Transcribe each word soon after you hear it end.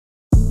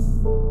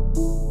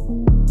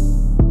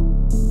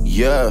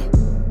Yeah.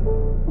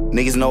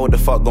 Niggas know what the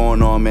fuck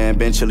going on, man.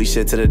 Binchilly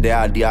shit to the day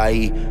I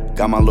die.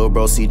 Got my little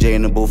bro CJ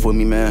in the booth with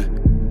me,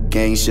 man.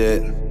 Gang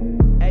shit.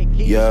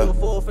 Yeah.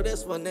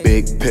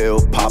 Big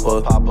pill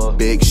popper,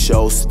 big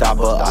show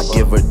stopper. I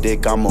give her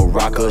dick, I'm a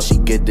rocker. She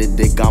get the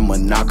dick, I'm a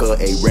knocker.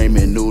 Ate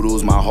ramen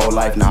noodles my whole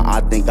life, now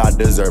I think I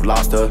deserve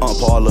lobster.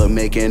 Paula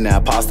making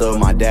that pasta.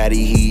 My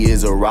daddy, he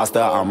is a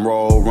roster. I'm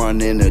roll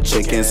running the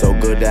chicken, so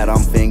good that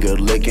I'm finger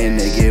licking.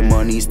 They get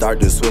money, start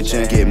to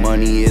switching. Get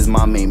money is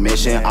my main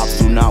mission. Ops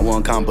do not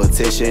want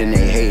competition.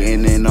 They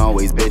hating and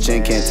always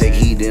bitching. Can't take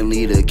heat and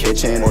leave the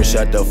kitchen, or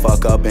shut the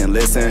fuck up and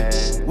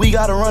listen. We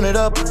gotta run it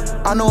up.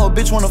 I know a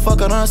bitch wanna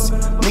fuck on us.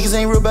 Niggas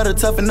ain't real, better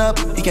toughen up.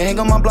 He can't hang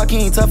on my block, he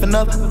ain't tough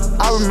enough.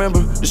 I remember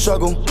the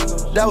struggle,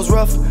 that was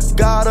rough.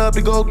 Got up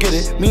to go get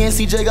it. Me and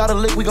CJ got a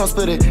lick, we gon'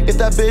 split it. If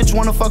that bitch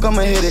wanna fuck,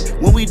 I'ma hit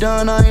it. When we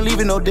done, I ain't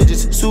leaving no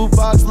digits. Suit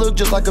box look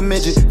just like a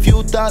midget.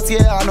 Few thoughts,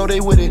 yeah, I know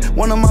they with it.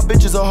 One of my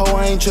bitches a hoe,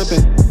 I ain't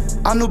tripping.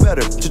 I knew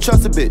better to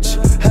trust a bitch.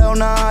 Hell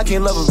nah, I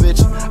can't love a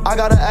bitch. I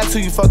gotta ask who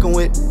you fucking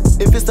with.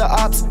 If it's the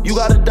ops, you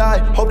gotta die.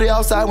 Hope they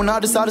outside when I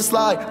decide to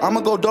slide.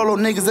 I'ma go dolo,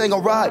 niggas ain't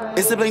gon' ride.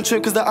 It's a blank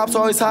trip cause the ops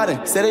always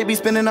hiding. Say they be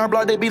spinning our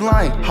block, they be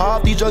lying. High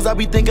off these drugs, I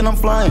be thinking I'm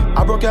flying.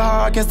 I broke your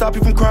heart, I can't stop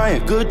you from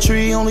crying. Good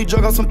tree, only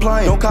drug I'm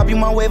supplying. Don't copy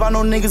my wave, I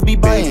know niggas be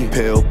buying. Big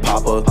pill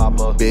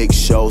popper, big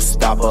show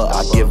stopper.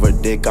 I give her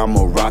dick, I'm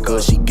a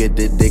rocker. She get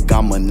the dick,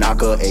 I'm a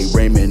knocker. Ate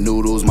ramen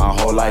noodles my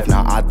whole life,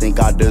 now I think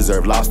I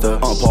deserve lobster.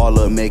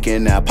 Paula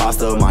making that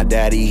pasta. My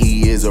daddy,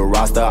 he is a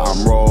roster.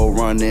 I'm roll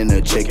running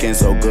the chicken,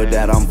 so good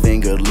that I'm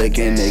finger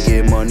licking. They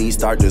get money,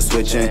 start to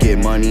switching. Get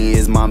money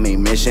is my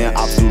main mission.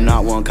 Ops do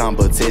not want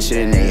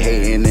competition. They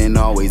hating and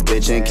always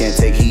bitching. Can't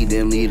take heat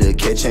and leave the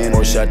kitchen,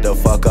 or shut the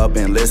fuck up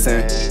and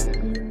listen.